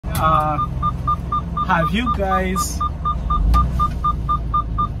Have you guys,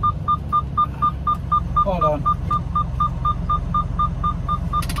 hold on,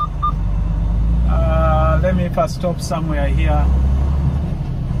 let me first stop somewhere here.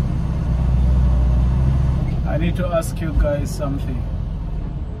 I need to ask you guys something.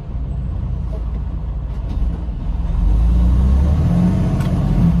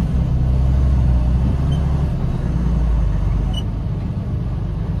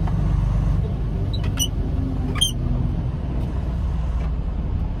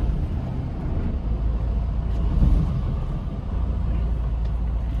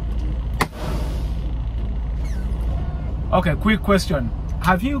 Okay, quick question.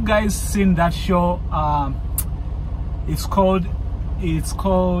 Have you guys seen that show? It's called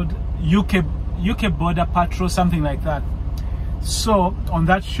UK Border Patrol, something like that. So on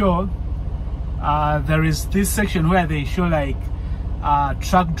that show, there is this section where they show like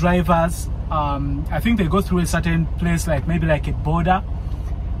truck drivers. I think they go through a certain place, like maybe like a border,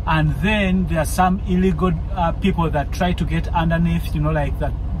 and then there are some illegal people that try to get underneath, you know, like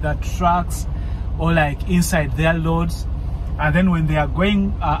the trucks or like inside their loads. And then when they are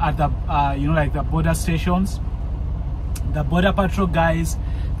going at the you know, like the border stations, the border patrol guys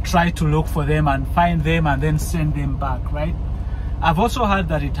try to look for them and find them and then send them back, right? I've also heard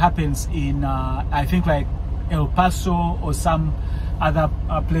that it happens in I think like El Paso or some other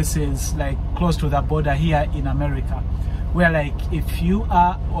places like close to the border here in America, where like if you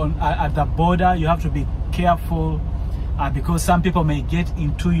are on at the border, you have to be careful because some people may get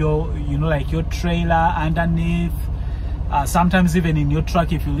into your, you know, like your trailer underneath. Sometimes even in your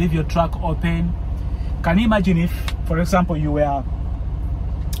truck, if you leave your truck open. Can you imagine if, for example, you were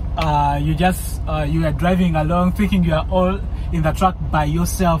you were driving along thinking you are all in the truck by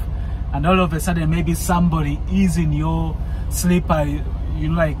yourself, and all of a sudden maybe somebody is in your sleeper, you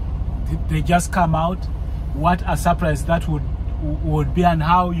know, like they just come out. What a surprise that would be, and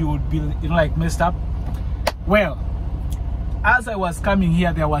how you would be, you know, like messed up. Well, as I was coming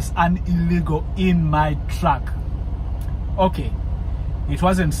here, there was an illegal in my truck. Okay, it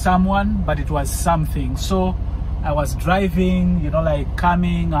wasn't someone, but it was something. So I was driving, you know, like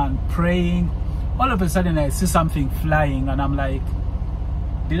coming and praying. All of a sudden I see something flying, and I'm like,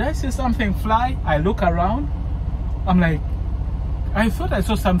 did I see something fly? I look around, I'm like, I thought I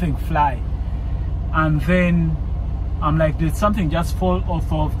saw something fly. And then I'm like, did something just fall off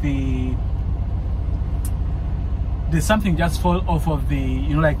of the, you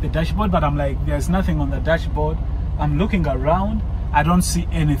know, like the dashboard? But I'm like, there's nothing on the dashboard. I'm looking around, I don't see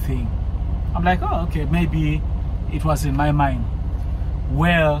anything. I'm like, oh, okay, maybe it was in my mind.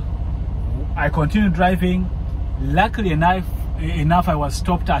 Well, I continued driving. Luckily enough, I was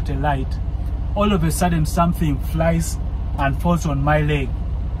stopped at a light. All of a sudden, something flies and falls on my leg.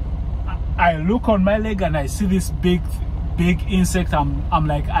 I look on my leg and I see this big insect. I'm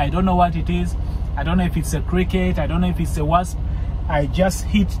like, I don't know what it is. I don't know if it's a cricket. I don't know if it's a wasp. I just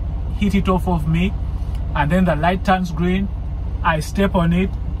hit it off of me. And then the light turns green. I step on it.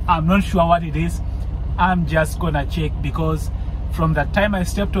 I'm not sure what it is. I'm just gonna check, because from the time I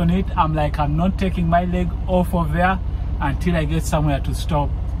stepped on it, I'm like, I'm not taking my leg off of there until I get somewhere to stop.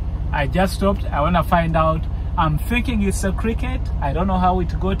 I just stopped. I want to find out. I'm thinking it's a cricket. I don't know how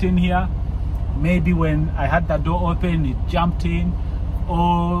it got in here. Maybe when I had the door open, it jumped in,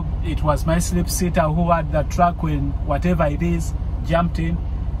 or it was my sleep sitter who had the truck when whatever it is jumped in.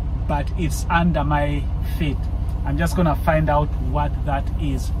 But it's under my feet. I'm just gonna find out what that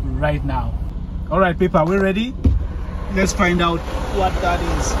is right now. All right, people, are we ready? Let's find out what that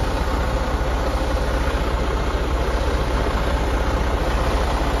is.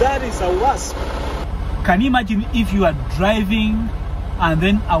 That is a wasp. Can you imagine if you are driving and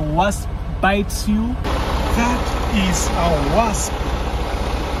then a wasp bites you? That is a wasp.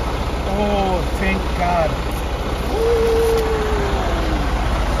 Oh, thank God.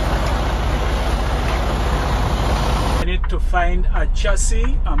 I need to find a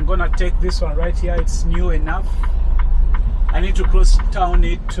chassis. I'm gonna take this one right here. It's new enough. I need to cross town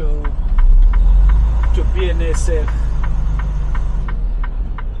it to BNSF.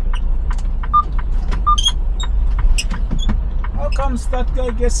 How comes that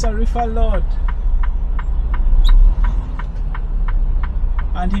guy gets a reefer load?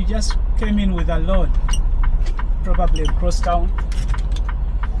 And he just came in with a load. Probably cross town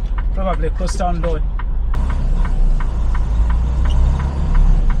load.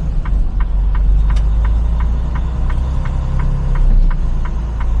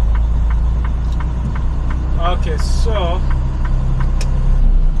 Okay, so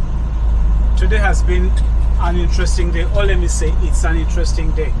today has been a an interesting day, or let me say it's an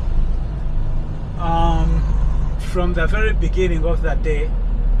interesting day. From the very beginning of the day,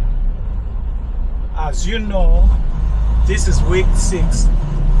 as you know, this is week 6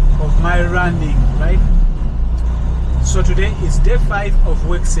 of my running, right? So today is day 5 of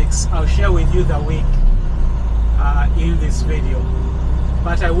week 6. I'll share with you the week in this video.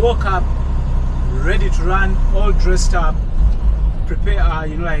 But I woke up ready to run, all dressed up,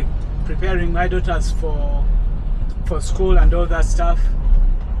 preparing my daughters for school and all that stuff.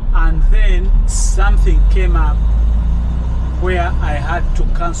 And then something came up where I had to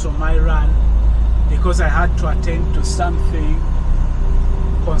cancel my run because I had to attend to something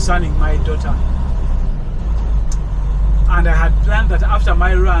concerning my daughter. And I had planned that after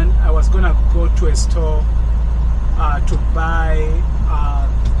my run I was gonna go to a store to buy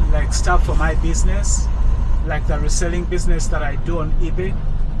like stuff for my business, like the reselling business that I do on eBay.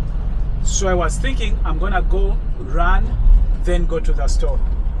 So I was thinking I'm gonna go run, then go to the store.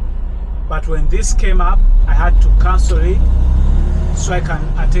 But when this came up, I had to cancel it so I can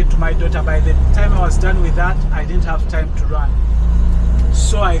attend to my daughter. By the time I was done with that, I didn't have time to run.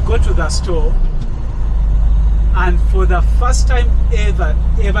 So I go to the store, and for the first time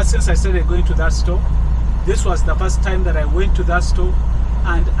ever since I started going to that store, this was the first time that I went to that store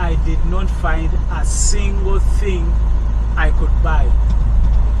and I did not find a single thing I could buy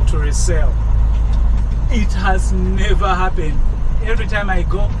to resell. It has never happened. Every time I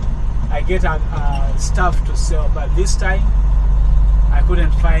go, I get stuff to sell, but this time I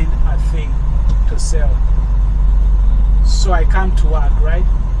couldn't find a thing to sell. So I come to work, right?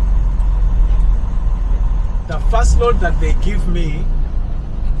 The first load that they give me,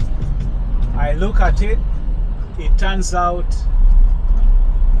 I look at it, it turns out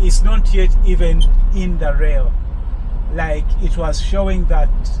it's not yet even in the rail. Like, it was showing that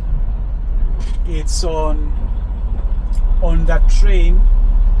it's on the train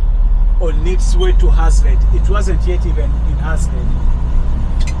on its way to Hazlet. It wasn't yet even in Hazlet.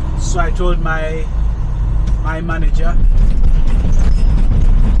 So I told my manager,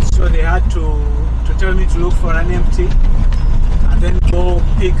 so they had to tell me to look for an empty and then go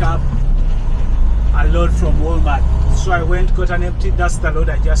pick up a load from Walmart. So I went, got an empty. That's the load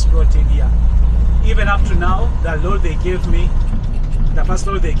I just brought in here. Even up to now, the load they gave me, the first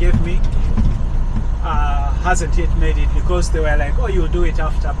load they gave me, hasn't yet made it, because they were like, oh, you'll do it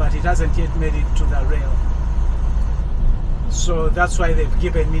after, but it hasn't yet made it to the rail. So that's why they've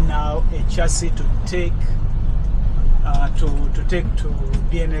given me now a chassis to take to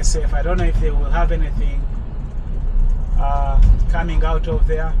BNSF. I don't know if they will have anything coming out of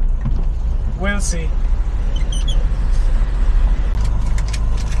there. We'll see.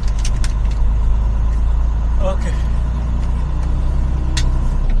 Okay.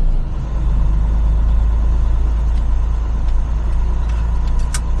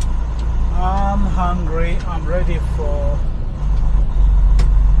 I'm hungry. I'm ready for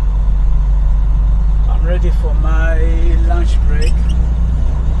my lunch break.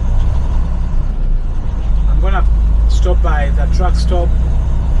 I'm gonna stop by the truck stop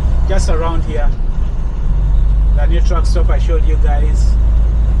just around here, the new truck stop I showed you guys,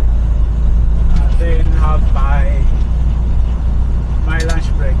 and then have my lunch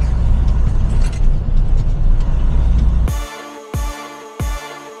break.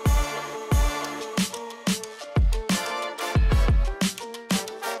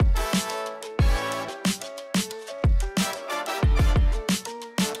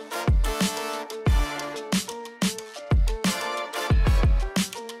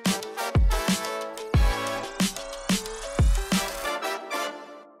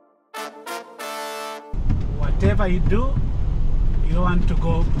 Whatever you do, you want to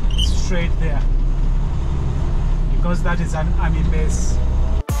go straight there, because that is an army base.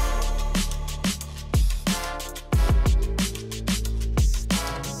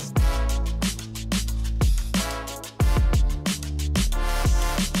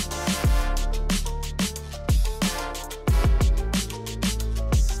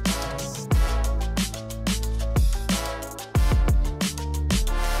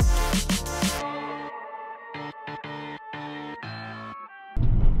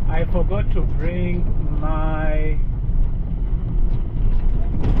 I forgot to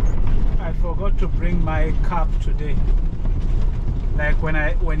bring my cup today. Like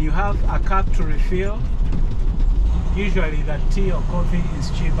when you have a cup to refill, usually the tea or coffee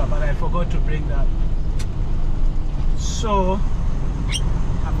is cheaper, but I forgot to bring that. So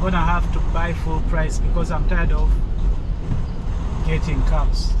I'm gonna have to buy full price because I'm tired of getting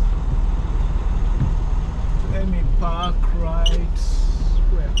cups. Let me park right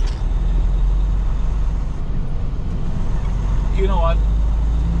where? you know what,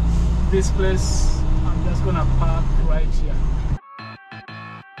 this place, I'm just gonna park right here.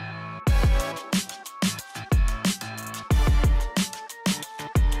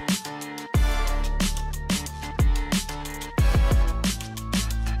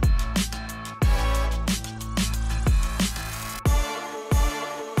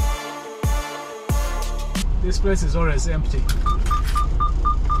 This place is always empty.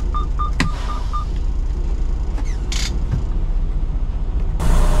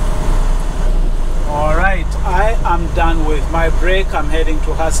 Alright, I am done with my break. I'm heading to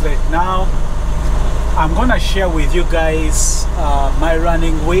Haslet now. I'm gonna share with you guys my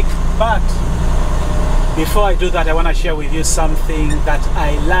running week, but before I do that, I want to share with you something that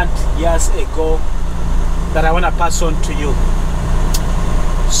I learned years ago that I want to pass on to you.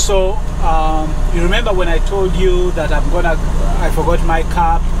 So you remember when I told you that I forgot my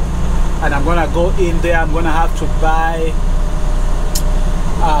cup and I'm gonna go in there, I'm gonna have to buy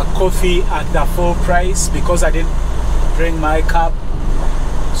coffee at the full price because I didn't bring my cup.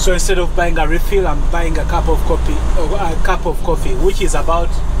 So instead of buying a refill, I'm buying a cup of coffee, which is about,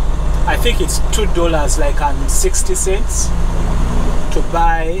 I think it's $2 like and 60 cents to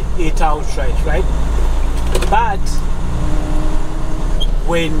buy it outright, right? But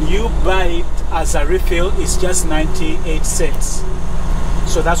when you buy it as a refill, it's just 98 cents.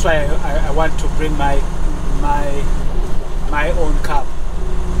 So that's why I want to bring my own cup.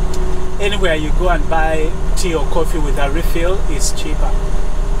 Anywhere you go and buy tea or coffee with a refill is cheaper.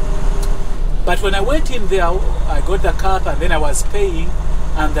 But when I went in there, I got the cup and then I was paying,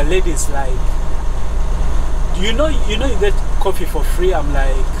 and the lady's like, you know you get coffee for free? I'm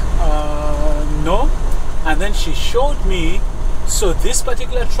like, no. And then she showed me, so this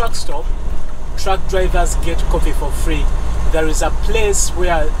particular truck stop, truck drivers get coffee for free. There is a place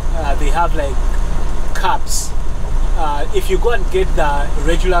where they have like cups. If you go and get the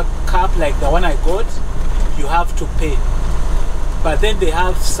regular cup like the one I got, you have to pay. But then they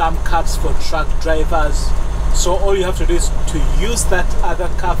have some cups for truck drivers. So all you have to do is to use that other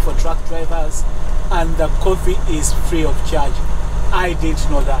cup for truck drivers, and the coffee is free of charge. I didn't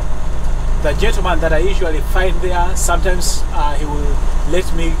know that. The gentleman that I usually find there, sometimes he will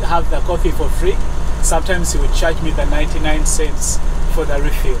let me have the coffee for free. Sometimes he will charge me the 99 cents for the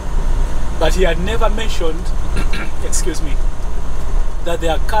refill. But he had never mentioned, excuse me, that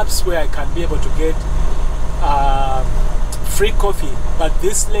there are cups where I can be able to get free coffee. But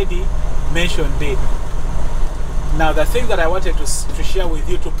this lady mentioned it. Now the thing that I wanted to share with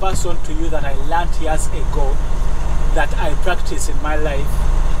you, to pass on to you, that I learned years ago, that I practice in my life.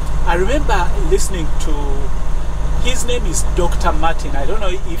 I remember listening to, his name is Dr. Martin. I don't know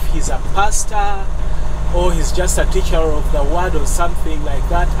if he's a pastor or he's just a teacher of the word or something like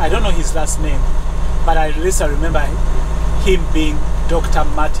that. I don't know his last name, but at least I remember him being Dr.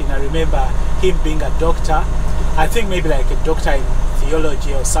 Martin. I remember him being a doctor. I think maybe like a doctor in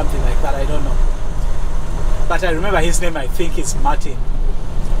theology or something like that. I don't know. But I remember his name, I think it's Martin.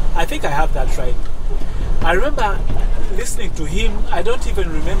 I think I have that right. I remember listening to him. I don't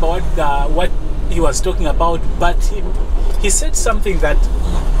even remember what he was talking about, but he said something that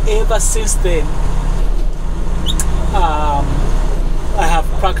ever since then I have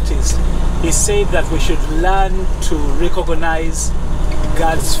practiced. He said that we should learn to recognize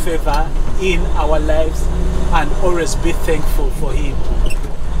God's favor in our lives and always be thankful for Him.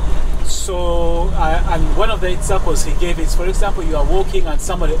 So, and one of the examples he gave is, for example, you are walking and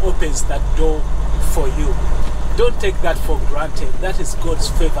somebody opens that door for you. Don't take that for granted. That is God's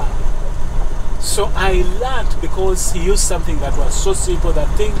favor. So I learned, because he used something that was so simple, that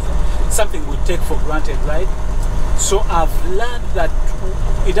something we take for granted, right? So I've learned that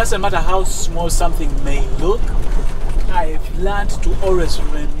it doesn't matter how small something may look. I've learned to always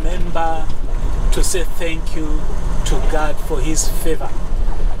remember to say thank you to God for His favor.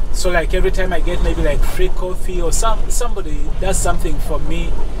 So like every time I get maybe like free coffee, or somebody does something for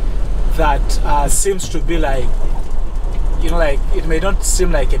me that seems to be like, you know, like it may not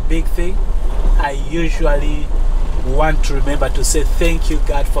seem like a big thing, I usually want to remember to say thank you,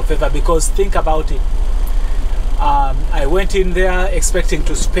 God, for favor. Because think about it, I went in there expecting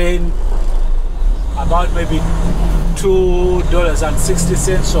to spend about maybe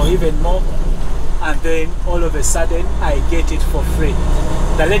 $2.60 or even more, and then all of a sudden I get it for free.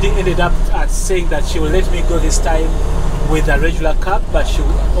 The lady ended up saying that she will let me go this time with a regular cup, but she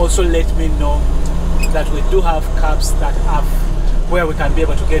will also let me know that we do have cups that have where we can be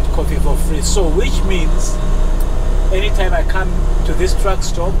able to get coffee for free. So which means anytime I come to this truck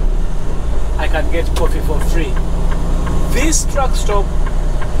stop, I can get coffee for free. This truck stop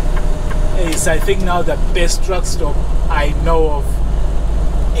is, I think, now the best truck stop I know of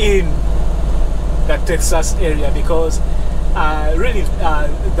in the Texas area, because really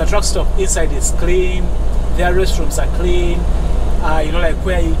the truck stop inside is clean, their restrooms are clean, you know, like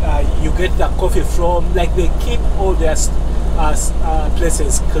where you get the coffee from, like they keep all their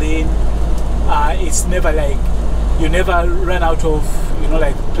places clean. It's never like you never run out of, you know,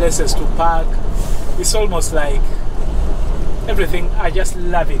 like places to park. It's almost like everything. I just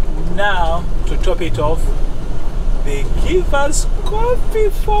love it. Now to top it off, they give us coffee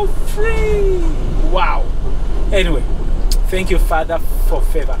for free. Wow. Anyway, thank you, Father, for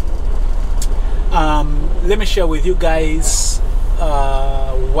favor. Let me share with you guys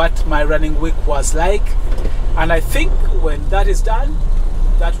what my running week was like, and I think when that is done,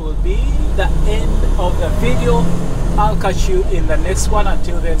 that will be the end of the video. I'll catch you in the next one.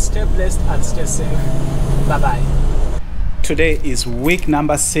 Until then, stay blessed and stay safe. Bye bye. Today is week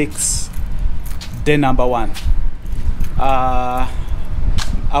number 6, day number 1. Our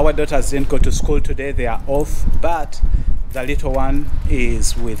daughters didn't go to school today, they are off, but the little one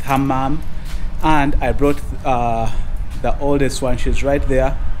is with her mom, and I brought the oldest one. She's right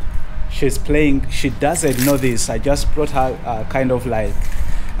there, she's playing. She doesn't know this. I just brought her kind of like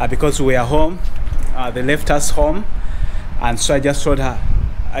because we are home, they left us home, and so I just told her,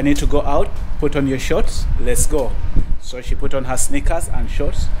 I need to go out, put on your shorts, let's go. So she put on her sneakers and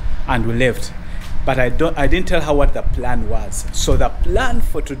shorts and we left. But I didn't tell her what the plan was. So the plan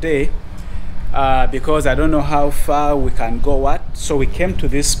for today, because I don't know how far we can go so we came to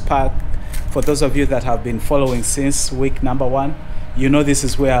this park. For those of you that have been following since week number 1, you know this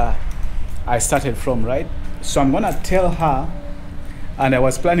is where I started from, right? So I'm gonna tell her, and I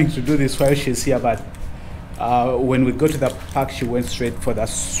was planning to do this while she's here, but when we go to the park, she went straight for the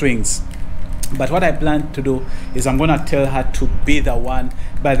swings. But what I plan to do is I'm gonna tell her to be the one.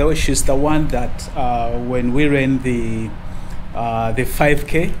 By the way, she's the one that when we ran the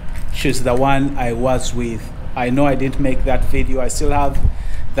 5K, she's the one I was with. I know I didn't make that video. I still have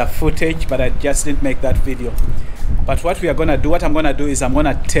the footage, but I just didn't make that video. But what I'm gonna do is I'm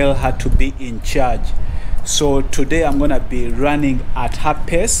gonna tell her to be in charge. So today I'm gonna be running at her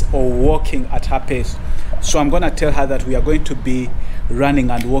pace or walking at her pace. So I'm gonna tell her that we are going to be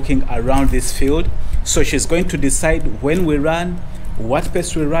running and walking around this field. So she's going to decide when we run, what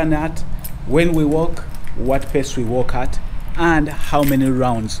pace we run at, when we walk, what pace we walk at, and how many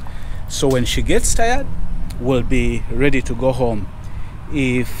rounds. So when she gets tired, we'll be ready to go home.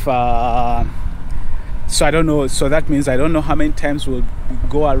 If so I don't know, so that means I don't know how many times we'll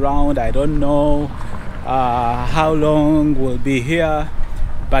go around. I don't know how long we'll be here,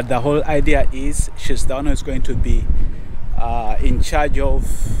 but the whole idea is she's the one who's going to be in charge of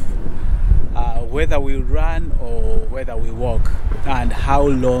whether we run or whether we walk, and how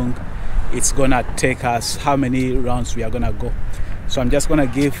long it's gonna take us, how many rounds we are gonna go. So I'm just gonna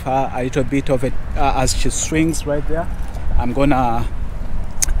give her a little bit of it as she swings right there. I'm gonna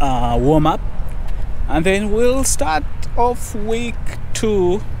warm up, and then we'll start off week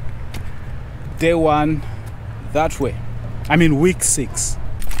 2, day 1 that way. I mean week 6.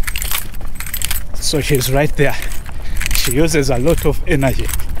 So she's right there. She uses a lot of energy.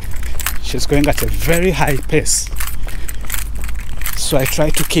 She's going at a very high pace. So I try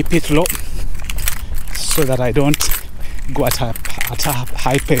to keep it low so that I don't go at a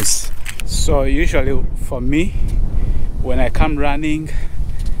high pace. So usually for me, when I come running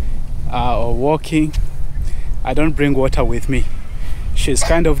or walking, I don't bring water with me. She's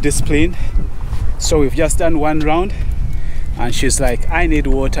kind of disciplined. So we've just done 1 round and she's like, I need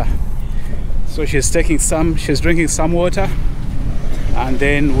water. So she's drinking some water, and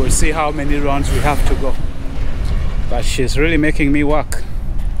then we'll see how many rounds we have to go. But she's really making me work.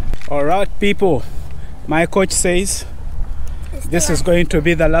 All right, people, my coach says this is going to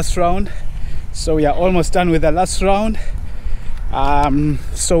be the last round. So we are almost done with the last round.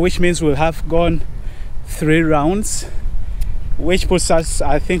 So which means we'll have gone 3 rounds, which puts us,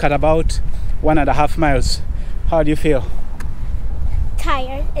 I think, at about 1.5 miles. How do you feel?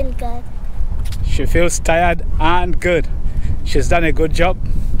 Tired and good. She feels tired and good. She's done a good job.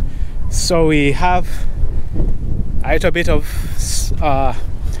 So we have a little bit of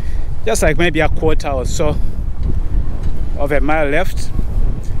just like maybe a quarter or so of a mile left,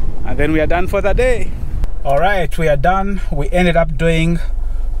 and then we are done for the day. All right, we are done. We ended up doing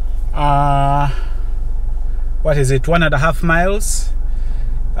what is it, 1.5 miles.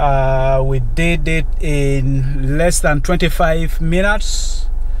 We did it in less than 25 minutes.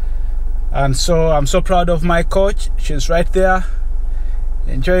 And so I'm so proud of my coach. She's right there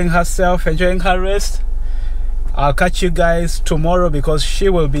enjoying herself, enjoying her rest. I'll catch you guys tomorrow because she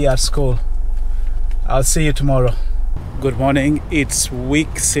will be at school. I'll see you tomorrow. Good morning. It's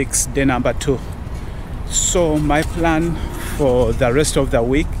week 6, day number 2. So my plan for the rest of the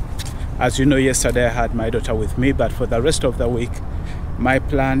week, as you know, yesterday I had my daughter with me, but for the rest of the week, my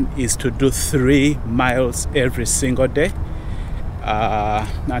plan is to do 3 miles every single day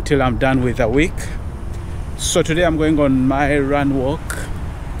until I'm done with the week. So today I'm going on my run walk.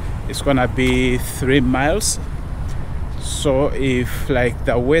 It's gonna be 3 miles. So if like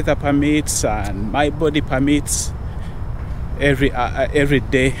the weather permits and my body permits, every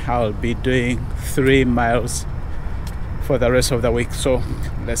day I'll be doing 3 miles for the rest of the week. So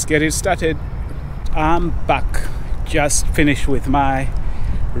let's get it started. I'm back, just finished with my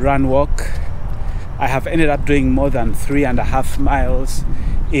run walk. I have ended up doing more than 3.5 miles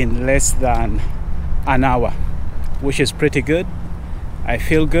in less than an hour, which is pretty good. I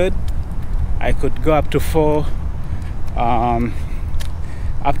feel good. I could go up to 4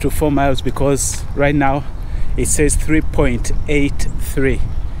 miles because right now it says 3.83,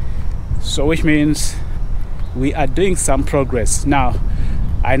 so which means we are doing some progress. Now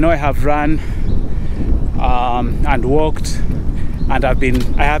I know I have run and walked, and I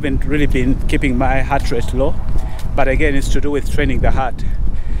haven't really been keeping my heart rate low, but again, it's to do with training the heart.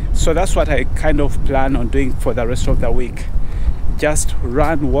 So that's what I kind of plan on doing for the rest of the week. Just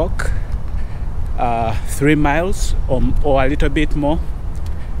run, walk 3 miles or a little bit more,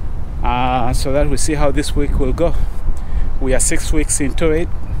 so that we see how this week will go. We are 6 weeks into it,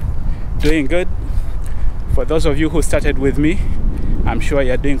 doing good. For those of you who started with me, I'm sure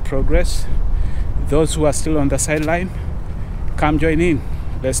you're doing progress. Those who are still on the sideline, come join in.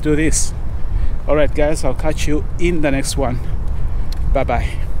 Let's do this. All right guys, I'll catch you in the next one. Bye bye.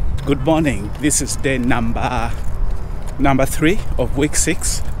 Good morning. This is day number 3 of week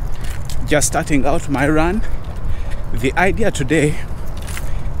 6. Just starting out my run. The idea today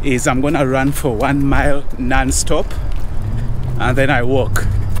is I'm gonna run for 1 mile non-stop, and then I walk.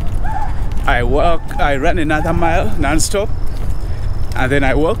 I run another mile non-stop, and then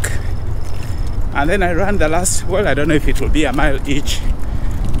I walk, and then I run the last, well, I don't know if it will be a mile each,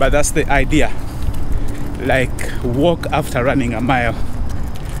 but that's the idea, like walk after running a mile.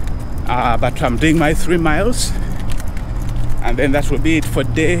 But I'm doing my 3 miles, and then that will be it for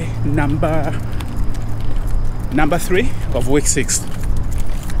day number 3 of week 6.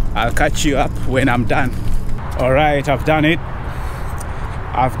 I'll catch you up when I'm done. All right, I've done it.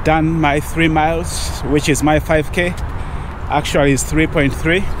 I've done my 3 miles, which is my 5K. Actually, it's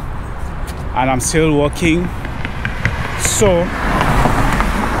 3.3, and I'm still walking. So,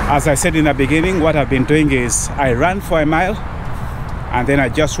 as I said in the beginning, what I've been doing is I run for a mile, and then I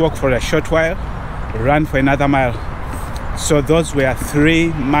just walk for a short while, run for another mile. So those were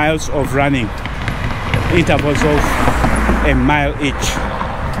 3 miles of running, intervals of a mile each.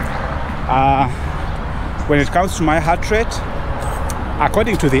 When it comes to my heart rate,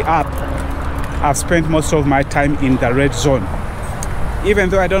 according to the app, I've spent most of my time in the red zone. Even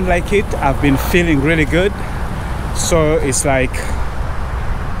though I don't like it, I've been feeling really good. So it's like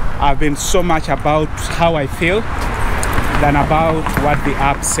I've been so much about how I feel than about what the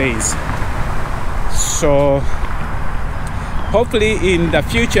app says. So hopefully in the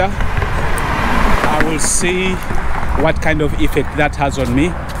future I will see what kind of effect that has on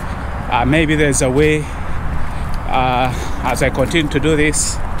me. Maybe there's a way, as I continue to do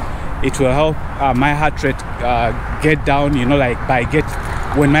this, it will help my heart rate get down, you know, like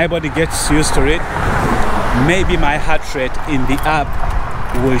when my body gets used to it, maybe my heart rate in the app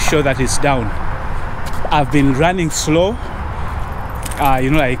will show that it's down. I've been running slow, you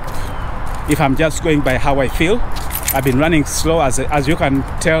know, like if I'm just going by how I feel, I've been running slow, as you can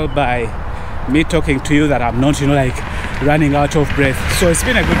tell by me talking to you that I'm not, you know, like running out of breath. So it's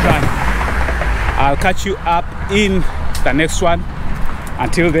been a good run. I'll catch you up in the next one.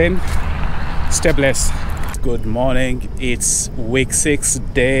 Until then, stay blessed. Good morning. It's week 6,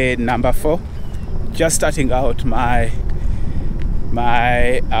 day number 4. Just starting out my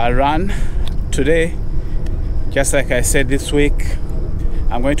run today. Just like I said, this week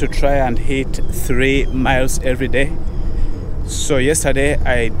I'm going to try and hit 3 miles every day. So yesterday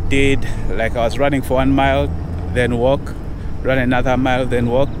I did, like, I was running for 1 mile, then walk, run another mile, then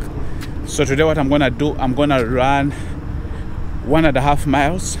walk. So today what I'm gonna do, I'm gonna run 1.5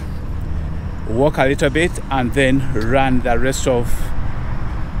 miles, walk a little bit, and then run the rest of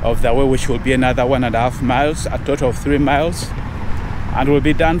the way, which will be another 1.5 miles, a total of 3 miles, and we'll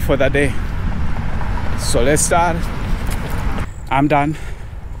be done for the day. So let's start. I'm done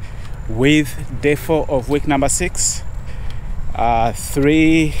with day 4 of week number 6.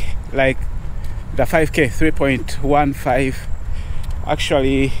 3, like the 5K, 3.15,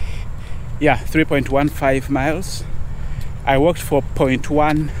 actually, yeah, 3.15 miles. I worked for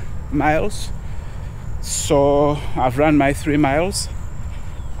 0.1 miles. So I've run my 3 miles,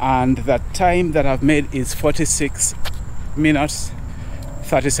 and the time that I've made is 46 minutes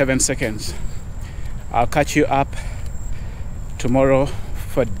 37 seconds. I'll catch you up tomorrow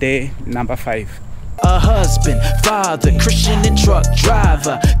for day number 5. A husband, father, Christian and truck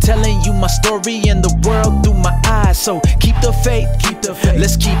driver, telling you my story and the world through my eyes. So keep the faith,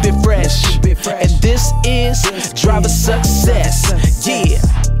 let's keep it fresh. And this is driver success. Yeah,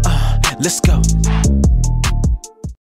 let's go.